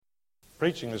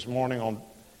preaching this morning on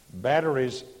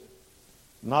batteries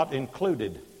not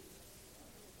included.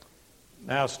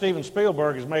 Now, Steven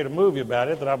Spielberg has made a movie about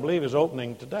it that I believe is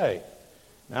opening today.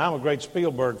 Now, I'm a great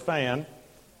Spielberg fan.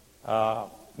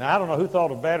 Now, I don't know who thought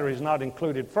of batteries not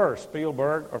included first,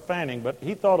 Spielberg or Fanning, but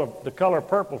he thought of The Color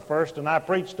Purple first, and I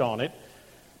preached on it.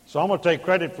 So I'm going to take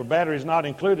credit for batteries not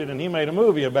included, and he made a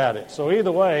movie about it. So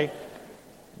either way,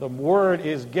 the word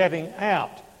is getting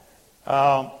out.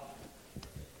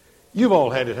 You've all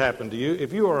had it happen to you.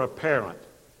 If you are a parent,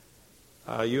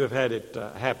 you have had it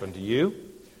happen to you.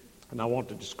 And I want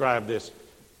to describe this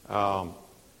kind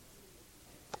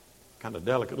of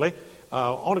delicately.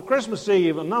 On a Christmas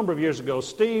Eve a number of years ago,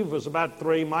 Steve was about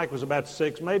 3, Mike was about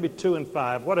 6, maybe 2 and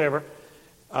 5, whatever.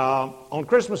 On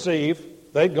Christmas Eve,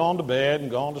 they'd gone to bed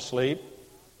and gone to sleep.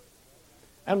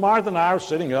 And Martha and I were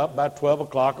sitting up about 12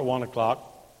 o'clock or 1 o'clock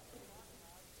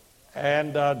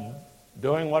and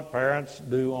doing what parents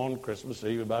do on Christmas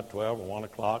Eve about 12 or 1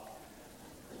 o'clock,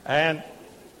 and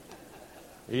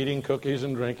eating cookies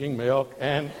and drinking milk,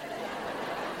 and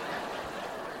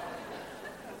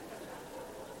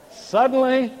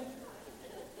suddenly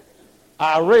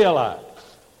I realized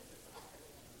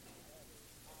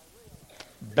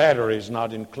batteries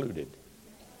not included.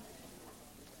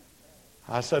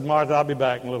 I said, Martha, I'll be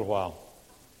back in a little while.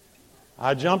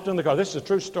 I jumped in the car. This is a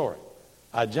true story.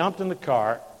 I jumped in the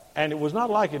car, and it was not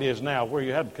like it is now, where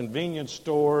you had convenience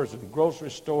stores and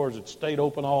grocery stores that stayed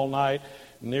open all night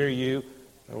near you.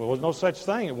 There was no such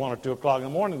thing at 1 or 2 o'clock in the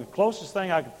morning. The closest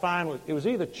thing I could find was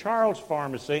either Charles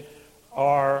Pharmacy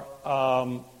or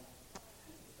Laurel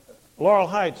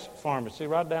Heights Pharmacy,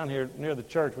 right down here near the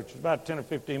church, which is about 10 or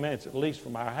 15 minutes at least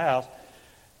from our house,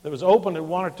 that was open at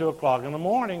 1 or 2 o'clock in the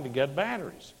morning to get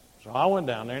batteries. So I went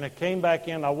down there, and I came back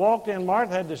in. I walked in.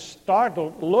 Martha had this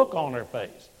startled look on her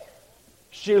face.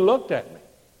 She looked at me,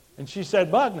 and she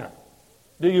said, Buckner,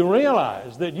 do you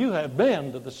realize that you have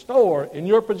been to the store in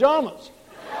your pajamas?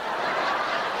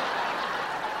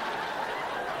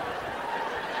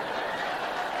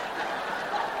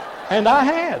 And I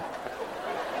had.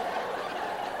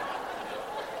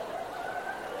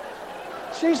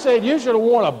 She said, you should have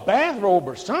worn a bathrobe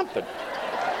or something.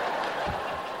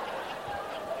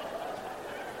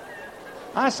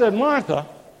 I said, Martha,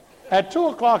 at 2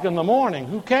 o'clock in the morning,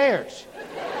 who cares?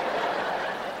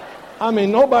 I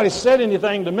mean, nobody said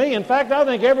anything to me. In fact, I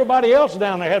think everybody else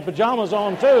down there had pajamas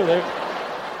on too.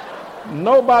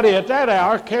 Nobody at that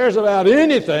hour cares about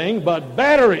anything but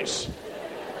batteries.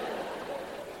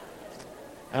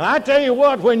 And I tell you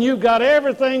what, when you've got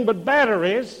everything but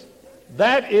batteries,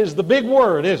 that is the big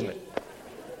word, isn't it?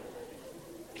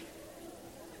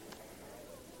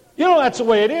 You know, that's the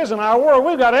way it is in our world.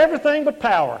 We've got everything but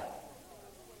power.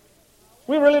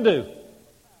 We really do.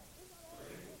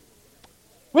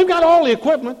 We've got all the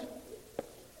equipment.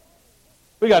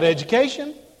 We've got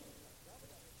education.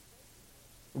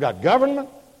 We've got government,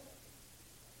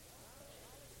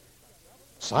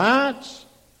 science,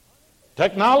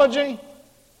 technology,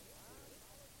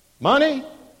 money,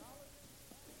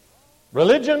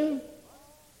 religion,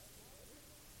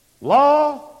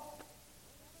 law.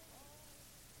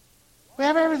 We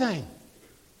have everything.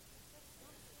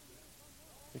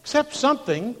 Except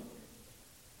something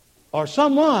or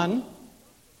someone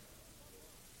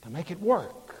to make it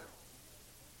work.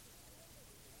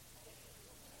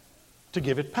 To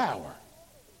give it power.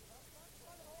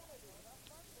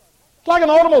 It's like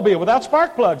an automobile without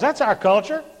spark plugs. That's our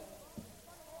culture.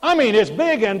 I mean, it's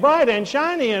big and bright and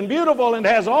shiny and beautiful and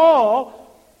has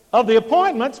all of the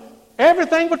appointments,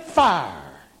 everything but fire.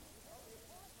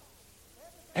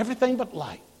 Everything but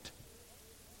light.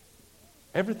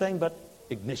 Everything but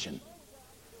ignition.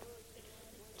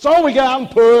 So we go out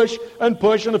and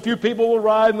push, and a few people will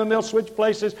ride, and then they'll switch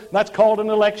places. That's called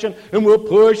an election, and we'll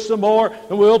push some more,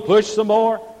 and we'll push some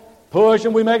more. Push,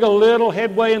 and we make a little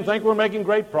headway and think we're making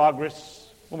great progress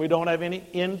when we don't have any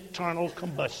internal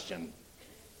combustion,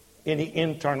 any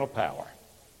internal power,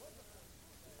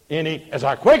 any, as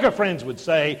our Quaker friends would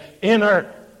say,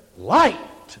 inner light.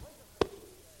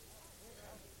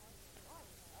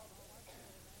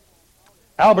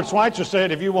 Albert Schweitzer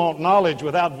said, if you want knowledge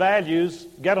without values,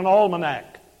 get an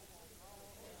almanac.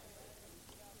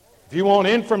 If you want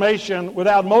information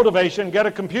without motivation, get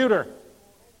a computer.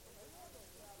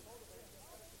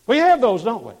 We have those,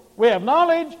 don't we? We have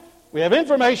knowledge, we have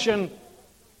information.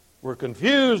 We're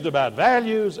confused about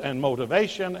values and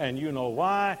motivation, and you know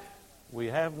why? We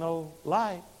have no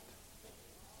light.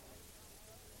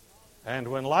 And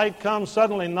when light comes,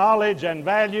 suddenly knowledge and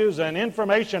values and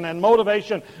information and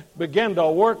motivation begin to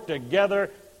work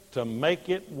together to make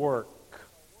it work,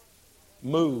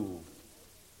 move,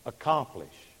 accomplish,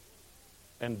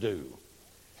 and do.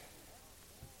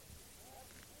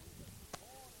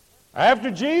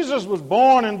 After Jesus was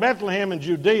born in Bethlehem in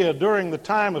Judea during the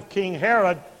time of King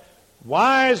Herod,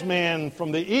 wise men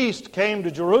from the east came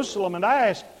to Jerusalem and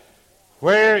asked,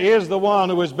 "Where is the one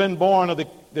who has been born of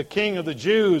the King of the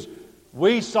Jews?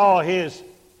 We saw his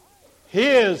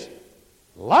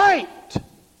light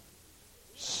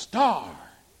star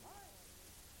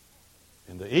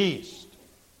in the east,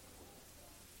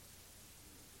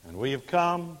 and we have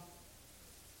come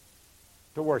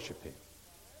to worship him."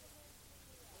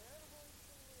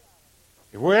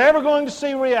 If we're ever going to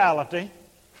see reality,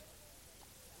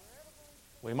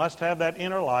 we must have that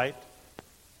inner light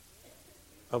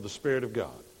of the Spirit of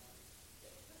God.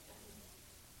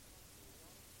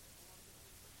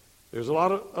 There's a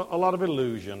lot of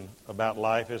illusion about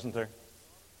life, isn't there?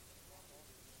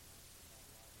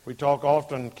 We talk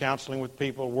often counseling with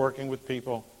people, working with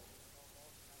people,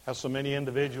 how so many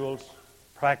individuals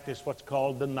practice what's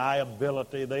called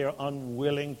deniability. They are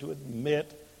unwilling to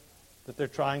admit that they're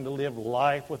trying to live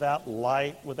life without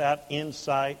light, without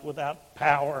insight, without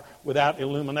power, without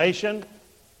illumination.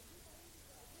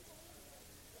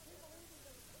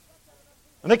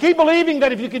 And they keep believing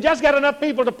that if you can just get enough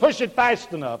people to push it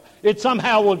fast enough, it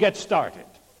somehow will get started.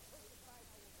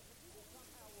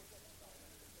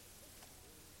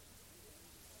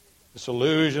 This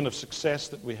illusion of success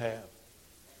that we have.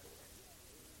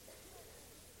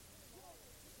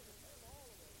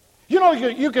 You know,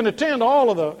 you can attend all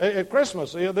of at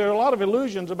Christmas. There are a lot of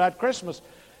illusions about Christmas.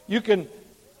 You can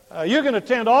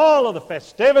attend all of the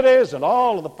festivities and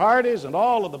all of the parties and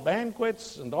all of the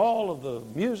banquets and all of the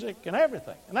music and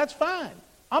everything. And that's fine.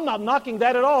 I'm not knocking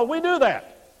that at all. We do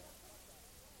that.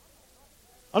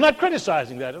 I'm not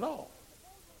criticizing that at all.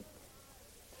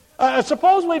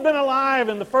 Suppose we'd been alive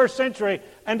in the first century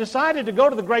and decided to go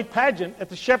to the great pageant at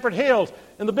the Shepherd Hills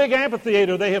in the big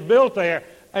amphitheater they have built there.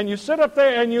 And you sit up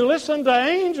there and you listen to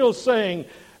angels sing.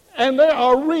 And there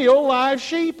are real live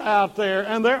sheep out there.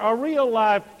 And there are real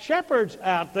live shepherds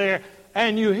out there.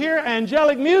 And you hear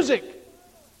angelic music.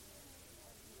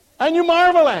 And you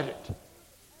marvel at it.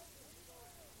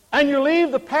 And you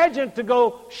leave the pageant to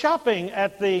go shopping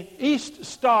at the East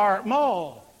Star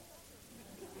Mall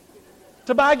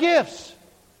to buy gifts.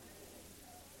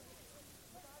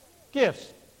 Gifts.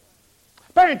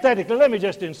 Parenthetically, let me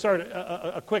just insert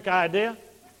a quick idea.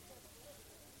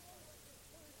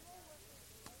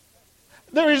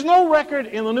 There is no record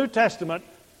in the New Testament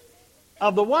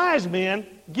of the wise men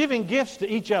giving gifts to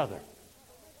each other.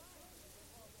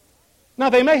 Now,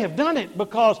 they may have done it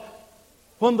because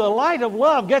when the light of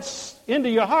love gets into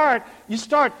your heart, you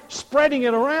start spreading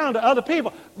it around to other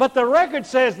people. But the record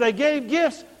says they gave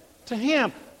gifts to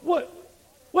him. Wouldn't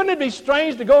it be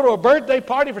strange to go to a birthday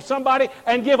party for somebody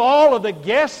and give all of the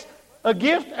guests a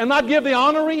gift and not give the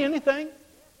honoree anything?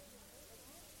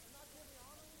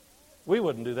 We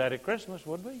wouldn't do that at Christmas,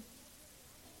 would we?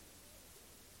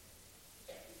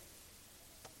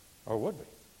 Or would we?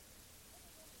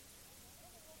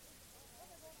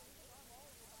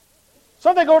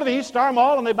 So they go to the East Star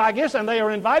Mall and they buy gifts and they are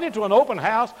invited to an open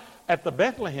house at the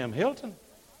Bethlehem Hilton.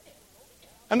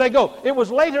 And they go. It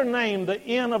was later named the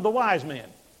Inn of the Wise Men.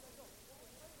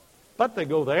 But they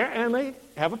go there and they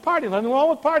have a party. Nothing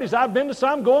wrong with parties. I've been to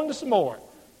some, going to some more.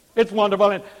 It's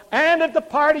wonderful. And at the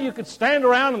party, you could stand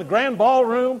around in the grand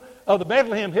ballroom of the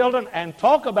Bethlehem Hilton and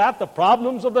talk about the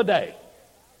problems of the day.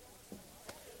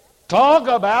 Talk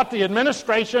about the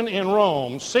administration in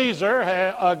Rome.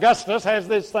 Augustus has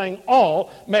this thing all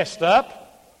messed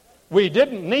up. We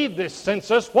didn't need this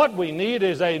census. What we need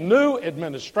is a new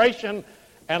administration,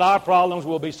 and our problems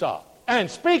will be solved. And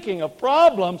speaking of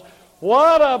problems,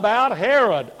 what about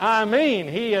Herod? I mean,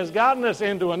 he has gotten us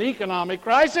into an economic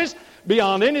crisis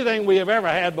beyond anything we have ever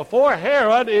had before.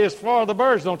 Herod is for the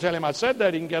birds. Don't tell him I said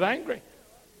that. He can get angry.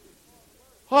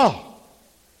 Oh.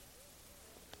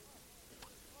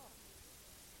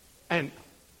 And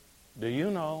do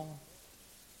you know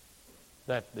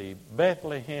that the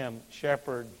Bethlehem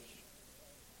shepherds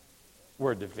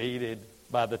were defeated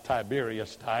by the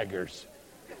Tiberias Tigers?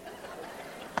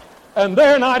 And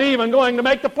they're not even going to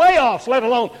make the playoffs, let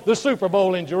alone the Super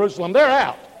Bowl in Jerusalem. They're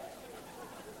out.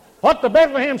 What the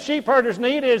Bethlehem sheep herders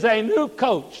need is a new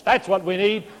coach. That's what we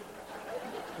need.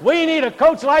 We need a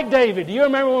coach like David. Do you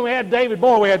remember when we had David?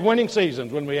 Boy, we had winning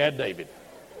seasons when we had David.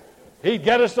 He'd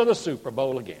get us to the Super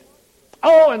Bowl again.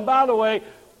 Oh, and by the way,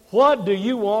 what do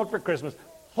you want for Christmas?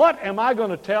 What am I going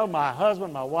to tell my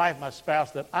husband, my wife, my spouse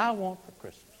that I want for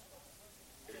Christmas?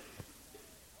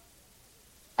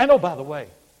 And oh, by the way,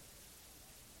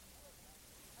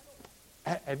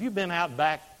 have you been out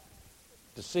back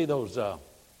to see those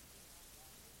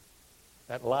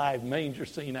that live manger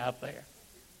scene out there.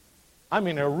 I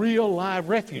mean, they're real live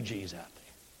refugees out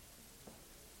there.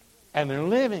 And they're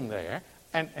living there,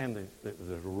 and there's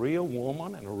a real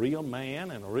woman and a real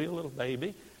man and a real little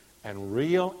baby and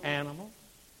real animals.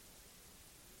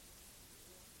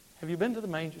 Have you been to the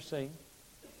manger scene?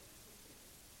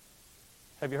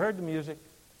 Have you heard the music?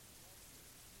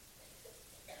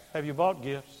 Have you bought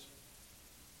gifts?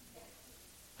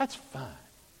 That's fine.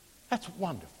 That's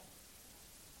wonderful.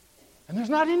 And there's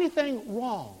not anything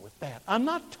wrong with that. I'm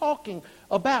not talking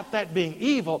about that being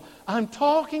evil. I'm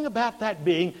talking about that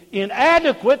being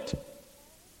inadequate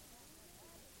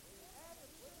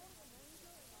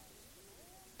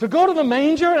to go to the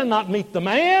manger and not meet the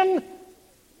man,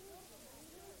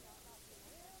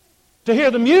 to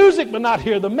hear the music but not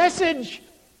hear the message,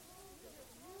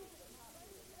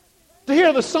 to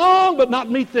hear the song but not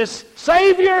meet this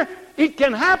Savior. It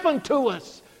can happen to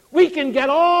us. We can get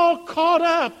all caught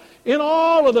up in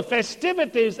all of the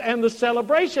festivities and the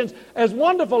celebrations, as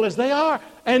wonderful as they are,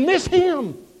 and miss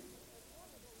Him.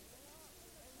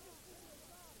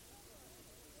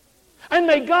 And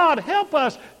may God help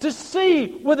us to see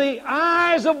with the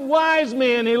eyes of wise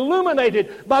men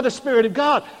illuminated by the Spirit of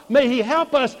God. May He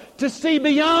help us to see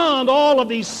beyond all of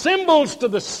these symbols to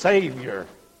the Savior,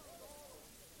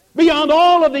 beyond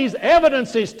all of these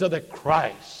evidences to the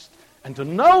Christ, and to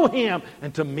know Him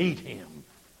and to meet Him.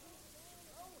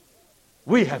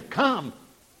 We have come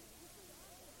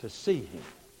to see Him.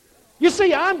 You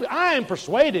see, I am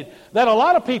persuaded that a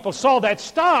lot of people saw that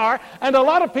star and a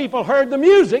lot of people heard the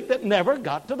music that never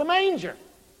got to the manger.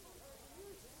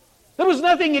 There was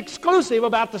nothing exclusive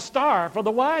about the star for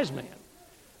the wise men.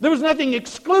 There was nothing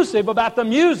exclusive about the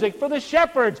music for the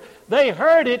shepherds. They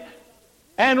heard it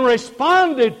and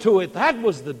responded to it. That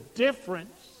was the difference.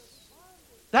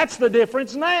 That's the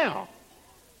difference now.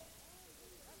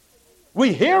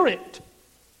 We hear it.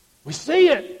 We see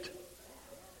it.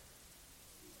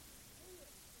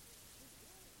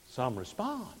 Some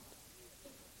respond.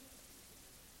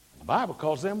 The Bible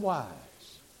calls them wise.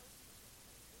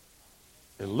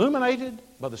 Illuminated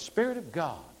by the Spirit of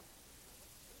God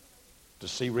to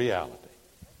see reality.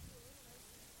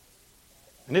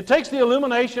 And it takes the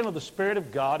illumination of the Spirit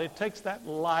of God, it takes that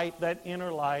light, that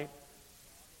inner light,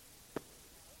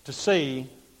 to see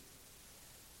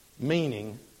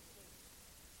meaning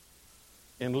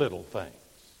in little things.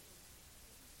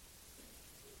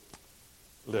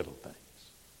 Little things.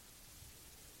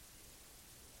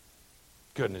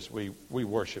 Goodness, we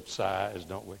worship size,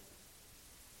 don't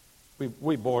we?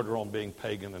 We border on being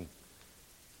pagan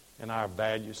in our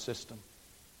value system.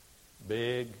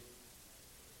 Big.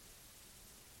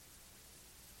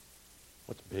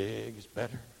 What's big is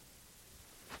better.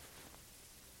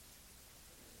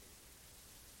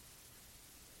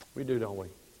 We do, don't we?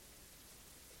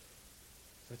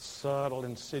 That subtle,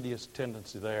 insidious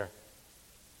tendency there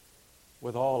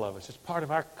with all of us. It's part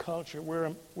of our culture.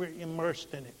 We're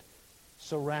immersed in it,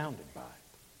 surrounded by it.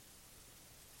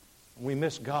 And we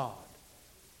miss God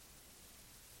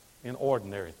in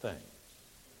ordinary things,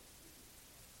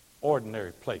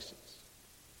 ordinary places,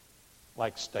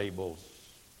 like stables,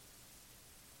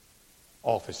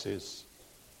 offices,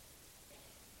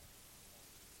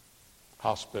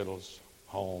 hospitals,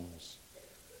 homes,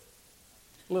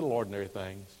 little ordinary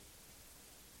things.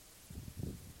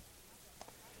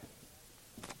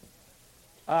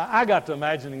 I got to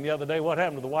imagining the other day what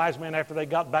happened to the wise men after they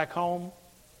got back home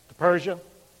to Persia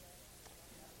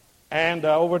and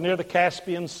over near the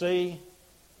Caspian Sea.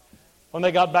 When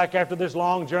they got back after this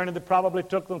long journey that probably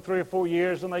took them 3 or 4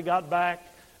 years, and they got back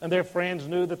and their friends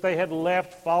knew that they had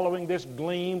left following this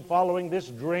gleam, following this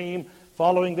dream,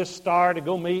 following this star to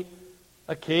go meet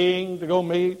a king, to go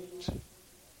meet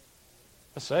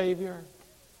a Savior.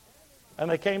 And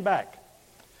they came back.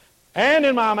 And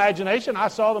in my imagination, I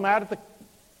saw them out at the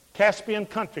Caspian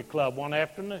Country Club one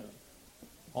afternoon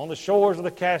on the shores of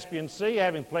the Caspian Sea,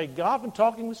 having played golf and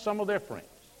talking with some of their friends.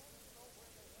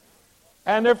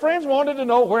 And their friends wanted to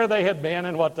know where they had been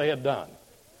and what they had done.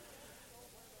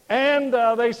 And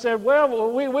they said,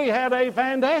 well, we had a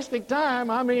fantastic time.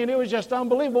 I mean, it was just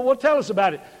unbelievable. Well, tell us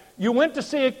about it. You went to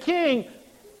see a king.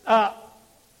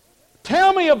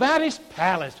 Tell me about his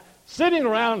palace. Sitting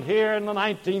around here in the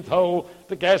 19th hole,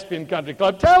 the Caspian Country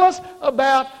Club. Tell us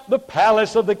about the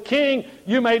palace of the king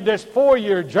you made this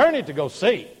 4-year journey to go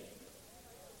see.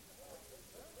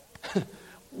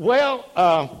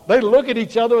 Well, they look at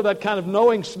each other with that kind of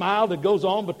knowing smile that goes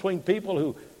on between people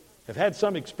who have had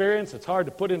some experience that's hard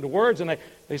to put into words, and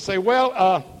they say,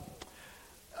 well,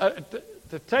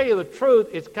 to tell you the truth,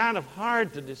 it's kind of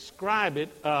hard to describe it.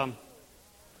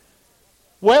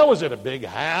 Well, was it a big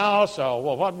house or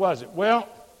well, what was it? Well,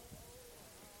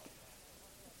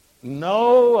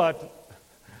 no,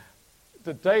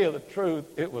 to tell you the truth,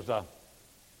 it was well,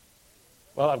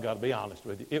 I've got to be honest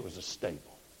with you, it was a stable.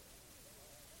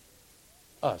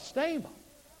 A stable.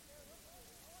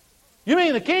 You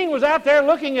mean the king was out there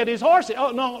looking at his horses?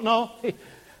 Oh, no.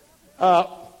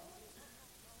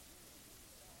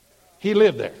 He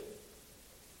lived there.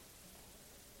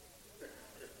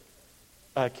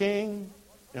 A king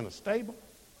in a stable?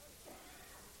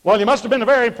 Well, he must have been a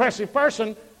very impressive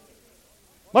person.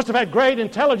 Must have had great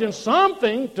intelligence,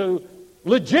 something to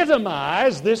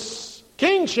legitimize this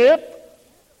kingship.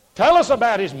 Tell us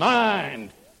about his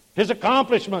mind, his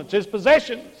accomplishments, his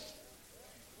possessions.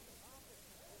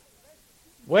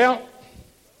 Well,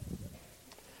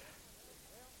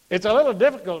 it's a little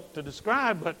difficult to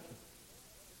describe, but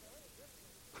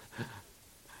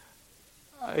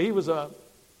he was a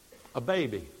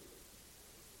baby.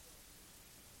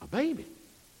 A baby.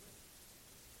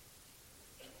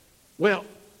 Well,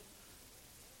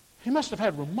 he must have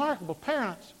had remarkable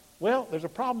parents. Well, there's a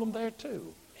problem there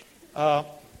too. We're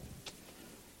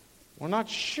not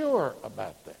sure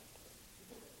about that.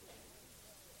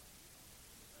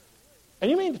 And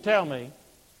you mean to tell me,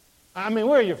 I mean,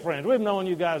 we're your friends. We've known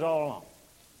you guys all along.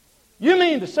 You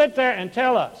mean to sit there and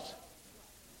tell us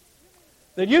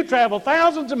that you traveled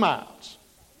thousands of miles,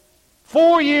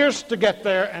 4 years to get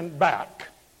there and back,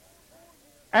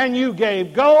 and you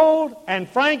gave gold and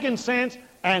frankincense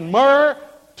and myrrh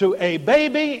to a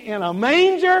baby in a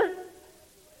manger?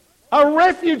 A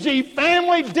refugee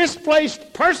family,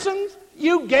 displaced persons?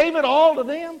 You gave it all to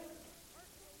them?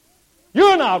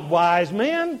 You're not wise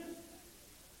men.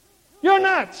 You're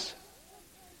nuts.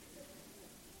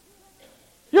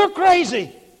 You're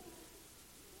crazy.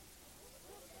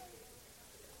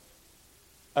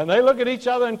 And they look at each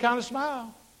other and kind of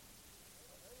smile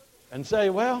and say,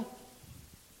 well,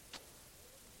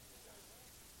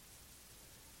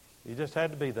 you just had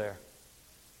to be there.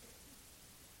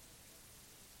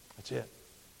 That's it.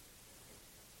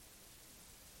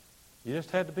 You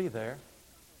just had to be there.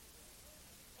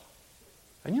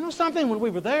 And you know something? When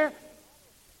we were there,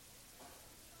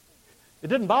 it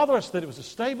didn't bother us that it was a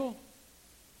stable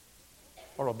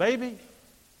or a baby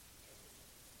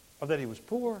or that he was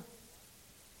poor.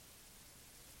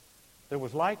 There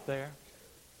was light there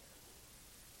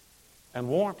and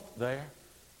warmth there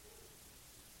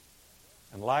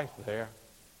and life there.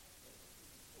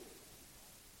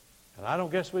 And I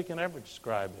don't guess we can ever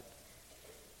describe it.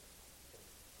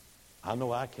 I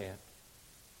know I can't.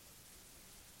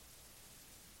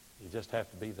 You just have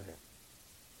to be there.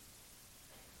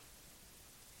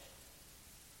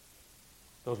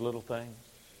 Those little things.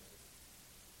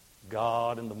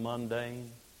 God in the mundane.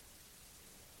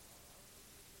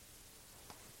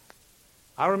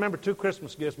 I remember 2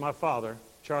 Christmas gifts my father,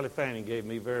 Charlie Fanning, gave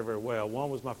me very, very well.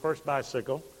 One was my first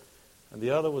bicycle, and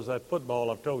the other was that football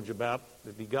I've told you about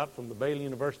that he got from the Baylor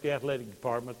University Athletic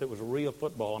Department that was a real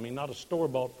football. I mean, not a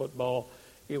store-bought football.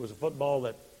 It was a football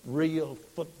that real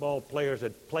football players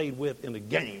had played with in a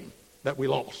game that we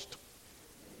lost,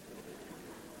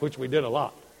 which we did a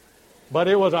lot. But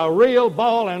it was a real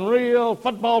ball and real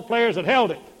football players that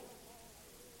held it.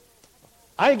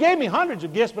 He gave me hundreds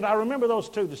of gifts, but I remember those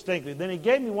 2 distinctly. Then he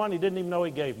gave me one he didn't even know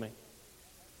he gave me.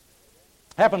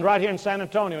 Happened right here in San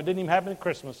Antonio. It didn't even happen at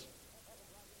Christmas.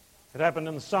 It happened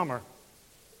in the summer.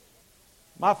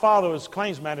 My father was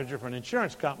claims manager for an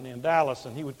insurance company in Dallas,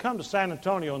 and he would come to San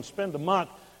Antonio and spend a month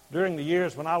during the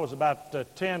years when I was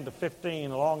about 10 to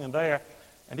 15 along in there.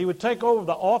 And he would take over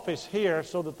the office here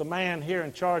so that the man here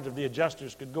in charge of the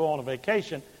adjusters could go on a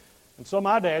vacation. And so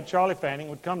my dad, Charlie Fanning,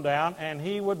 would come down, and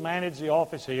he would manage the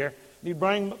office here. He'd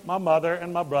bring my mother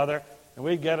and my brother, and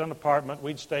we'd get an apartment.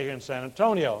 We'd stay here in San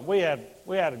Antonio. We had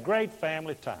a great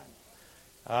family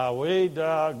time. We'd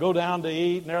go down to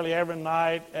eat nearly every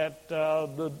night at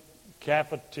the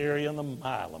cafeteria in the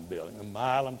Milam building, the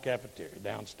Milam cafeteria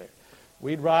downstairs.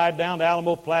 We'd ride down to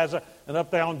Alamo Plaza and up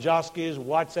there on Joski's,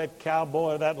 watch that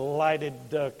cowboy, that lighted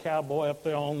cowboy up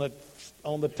there on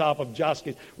the top of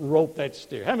Joski's, rope that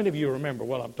steer. How many of you remember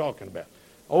what I'm talking about?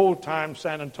 Old-time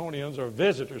San Antonians or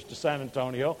visitors to San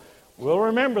Antonio will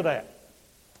remember that.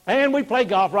 And we play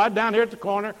golf right down here at the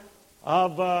corner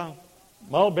of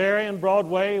Mulberry and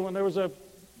Broadway when there was a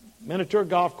miniature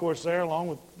golf course there along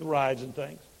with the rides and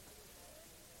things.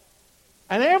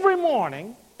 And every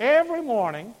morning,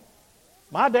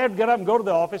 my dad would get up and go to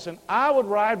the office, and I would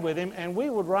ride with him, and we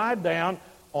would ride down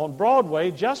on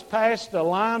Broadway just past the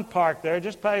Lion Park there,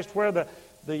 just past where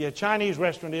the Chinese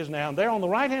restaurant is now. And there on the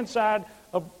right-hand side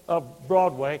of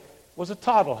Broadway was a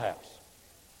Toddle House.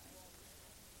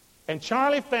 And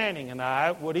Charlie Fanning and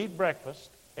I would eat breakfast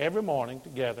every morning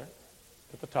together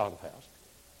at the Toggle House.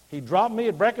 He'd drop me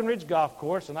at Breckenridge Golf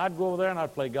Course, and I'd go over there and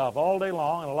I'd play golf all day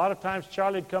long. And a lot of times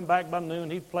Charlie'd come back by noon.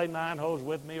 He'd play 9 holes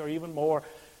with me or even more.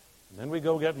 And then we'd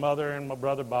go get Mother and my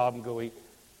brother Bob and go eat.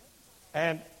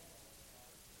 And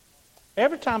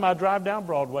every time I drive down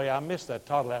Broadway, I miss that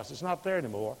Toggle House. It's not there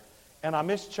anymore. And I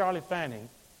miss Charlie Fanning,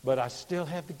 but I still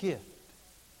have the gift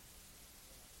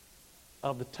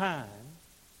of the time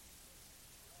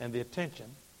and the attention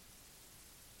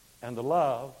and the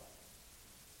love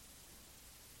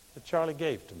that Charlie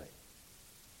gave to me.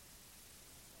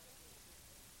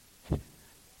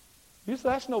 You say,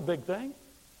 that's no big thing.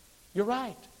 You're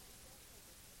right.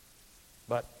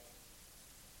 But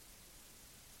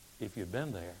if you'd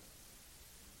been there,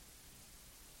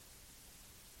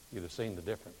 you'd have seen the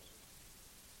difference.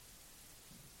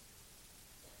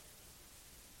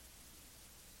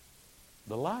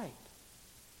 The light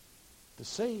to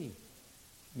see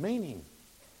meaning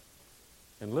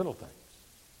in little things.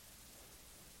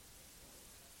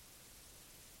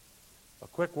 A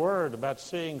quick word about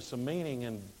seeing some meaning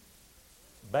in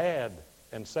bad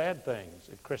and sad things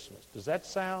at Christmas. Does that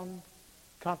sound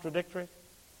contradictory?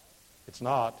 It's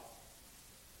not.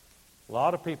 A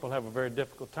lot of people have a very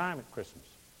difficult time at Christmas.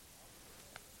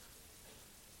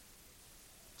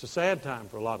 It's a sad time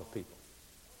for a lot of people.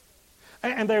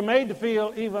 And they're made to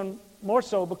feel even more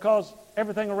so because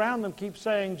everything around them keeps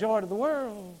saying, joy to the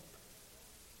world,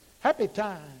 happy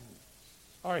times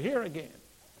are here again.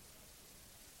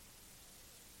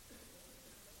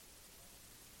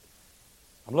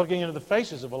 I'm looking into the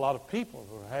faces of a lot of people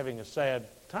who are having a sad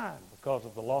time because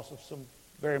of the loss of some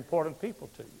very important people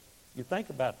to you. You think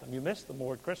about them. You miss them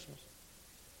more at Christmas.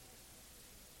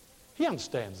 He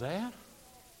understands that.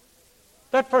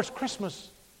 That first Christmas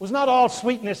was not all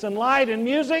sweetness and light and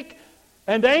music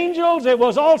and angels. It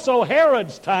was also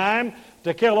Herod's time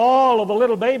to kill all of the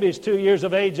little babies 2 years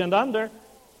of age and under.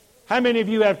 How many of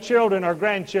you have children or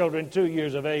grandchildren 2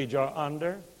 years of age or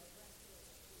under?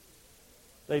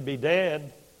 They'd be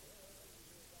dead.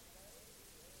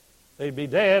 They'd be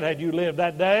dead had you lived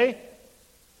that day.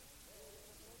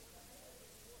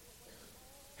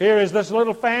 Here is this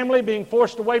little family being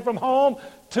forced away from home.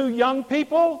 2 young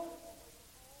people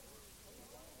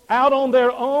out on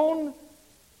their own,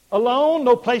 alone,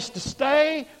 no place to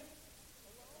stay.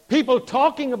 People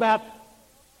talking about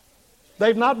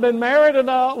they've not been married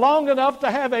long enough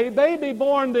to have a baby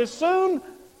born this soon.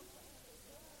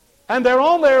 And they're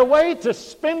on their way to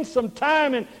spend some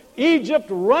time in Egypt,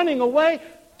 running away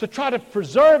to try to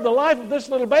preserve the life of this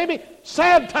little baby.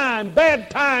 Sad time, bad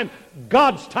time,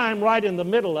 God's time right in the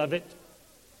middle of it.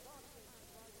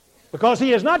 Because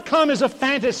He has not come as a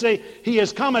fantasy, He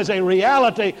has come as a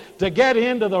reality to get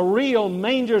into the real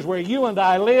mangers where you and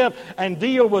I live and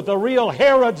deal with the real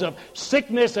Herods of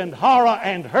sickness and horror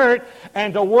and hurt,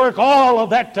 and to work all of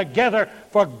that together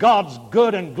for God's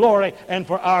good and glory and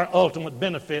for our ultimate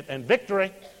benefit and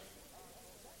victory.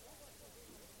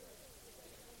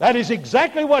 That is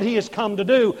exactly what He has come to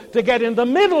do, to get in the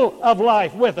middle of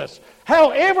life with us,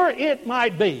 however it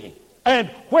might be and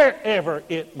wherever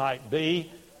it might be,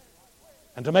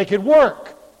 and to make it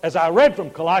work, as I read from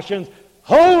Colossians,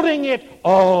 holding it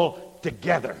all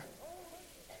together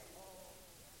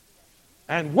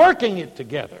and working it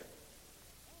together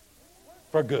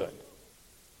for good.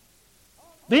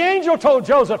 The angel told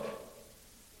Joseph,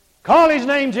 call his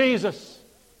name Jesus,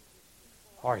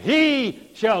 for He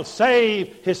shall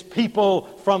save His people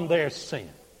from their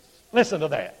sins. Listen to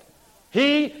that.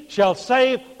 He shall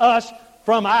save us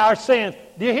from our sins.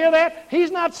 Do you hear that?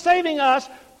 He's not saving us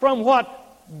from what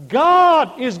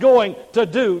God is going to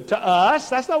do to us.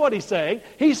 That's not what He's saying.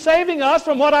 He's saving us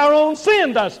from what our own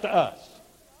sin does to us.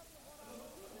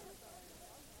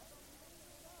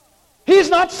 He's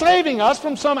not saving us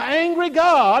from some angry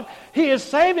God. He is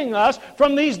saving us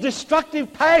from these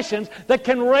destructive passions that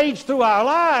can rage through our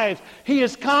lives. He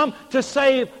has come to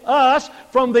save us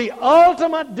from the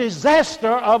ultimate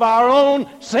disaster of our own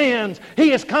sins. He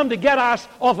has come to get us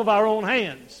off of our own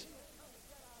hands.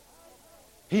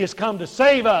 He has come to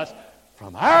save us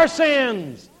from our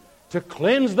sins, to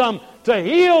cleanse them, to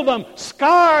heal them.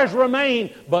 Scars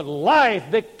remain, but life,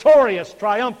 victorious,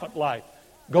 triumphant life,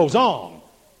 goes on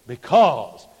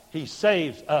because He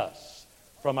saves us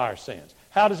from our sins.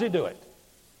 How does He do it?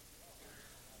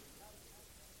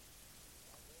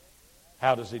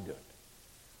 How does He do it?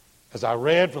 As I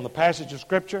read from the passage of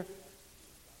Scripture,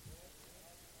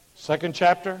 2nd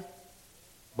chapter,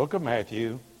 book of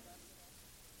Matthew,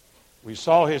 we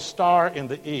saw His star in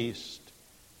the east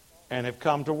and have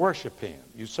come to worship Him.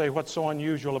 You say, what's so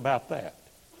unusual about that?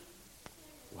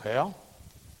 Well,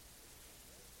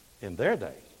 in their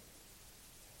day,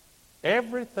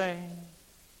 everything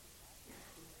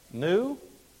new,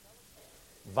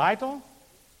 vital,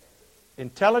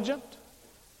 intelligent,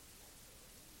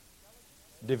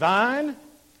 divine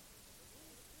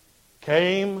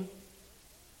came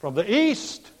from the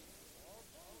east.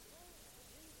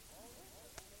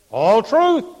 All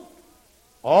truth,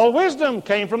 all wisdom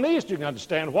came from the east. You can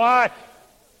understand why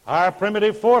our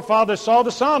primitive forefathers saw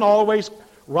the sun always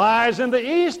rise in the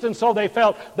east, and so they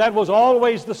felt that was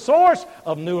always the source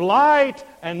of new light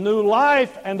and new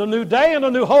life and a new day and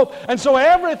a new hope. And so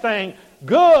everything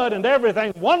good and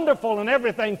everything wonderful and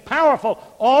everything powerful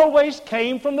always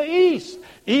came from the east.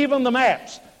 Even the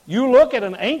maps. You look at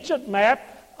an ancient map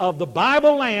of the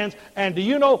Bible lands, and do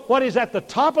you know what is at the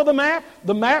top of the map?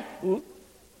 The map,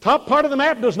 top part of the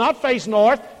map does not face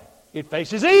north, it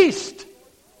faces east.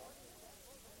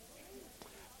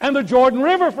 And the Jordan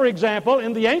River, for example,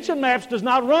 in the ancient maps does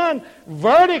not run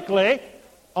vertically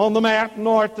on the map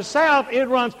north to south. It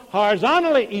runs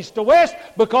horizontally east to west,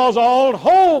 because all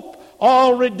hope,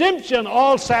 all redemption,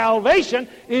 all salvation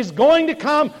is going to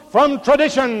come from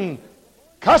tradition,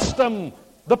 custom,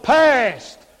 the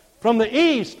past, from the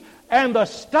east. And the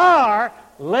star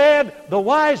led the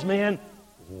wise men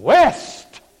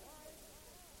west,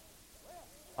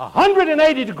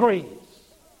 180 degrees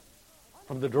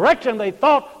from the direction they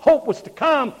thought hope was to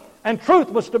come and truth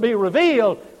was to be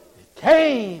revealed. It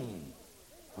came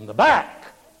from the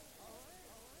back.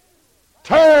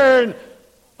 Turn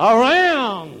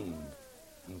around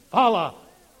and follow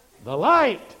the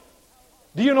light.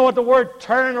 Do you know what the word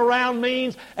turn around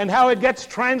means and how it gets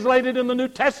translated in the New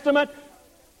Testament?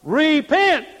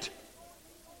 Repent.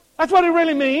 That's what it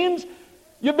really means.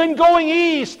 You've been going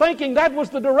east thinking that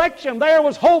was the direction. There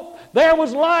was hope. There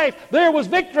was life. There was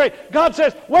victory. God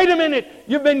says, wait a minute.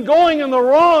 You've been going in the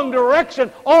wrong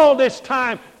direction all this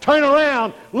time. Turn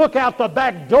around. Look out the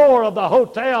back door of the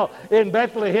hotel in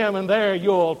Bethlehem, and there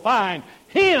you'll find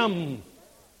Him.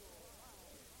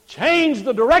 Change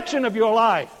the direction of your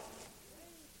life.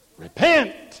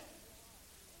 Repent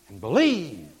and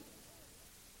believe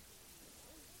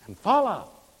and follow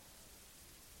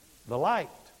the light.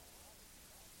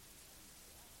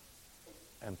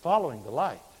 And following the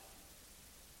light,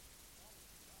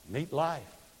 meet life,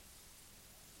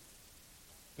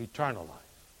 eternal life.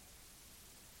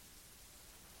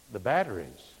 The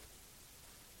batteries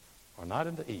are not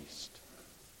in the east.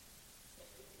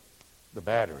 The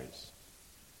batteries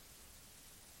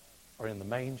are in the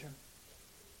manger,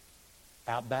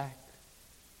 out back,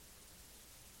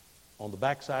 on the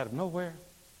backside of nowhere.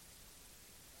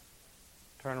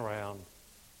 Turn around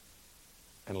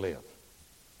and live.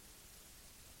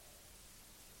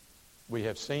 We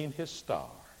have seen His star,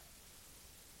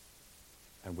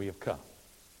 and we have come.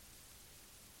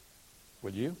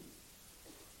 Will you?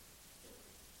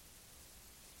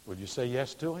 Will you say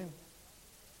yes to Him?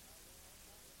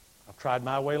 I've tried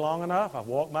my way long enough. I've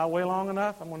walked my way long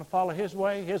enough. I'm going to follow His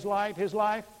way, His light, His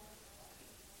life.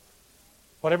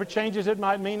 Whatever changes it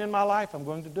might mean in my life, I'm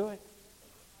going to do it.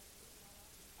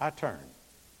 I turn.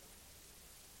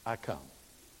 I come.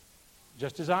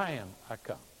 Just as I am, I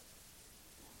come.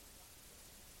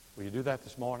 Will you do that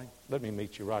this morning? Let me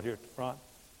meet you right here at the front.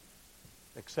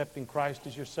 Accepting Christ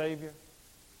as your Savior.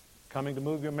 Coming to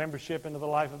move your membership into the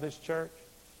life of this church.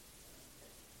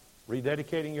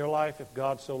 Rededicating your life if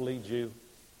God so leads you.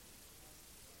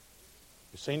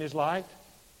 You've seen His light.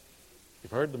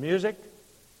 You've heard the music.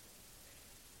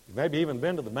 You've maybe even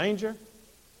been to the manger.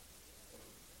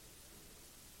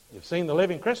 You've seen the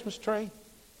living Christmas tree.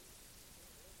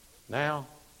 Now,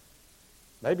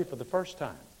 maybe for the first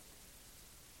time,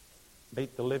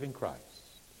 meet the living Christ.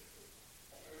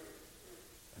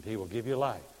 And He will give you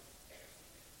life.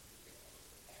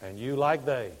 And you, like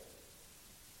they,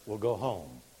 will go home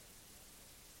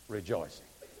rejoicing.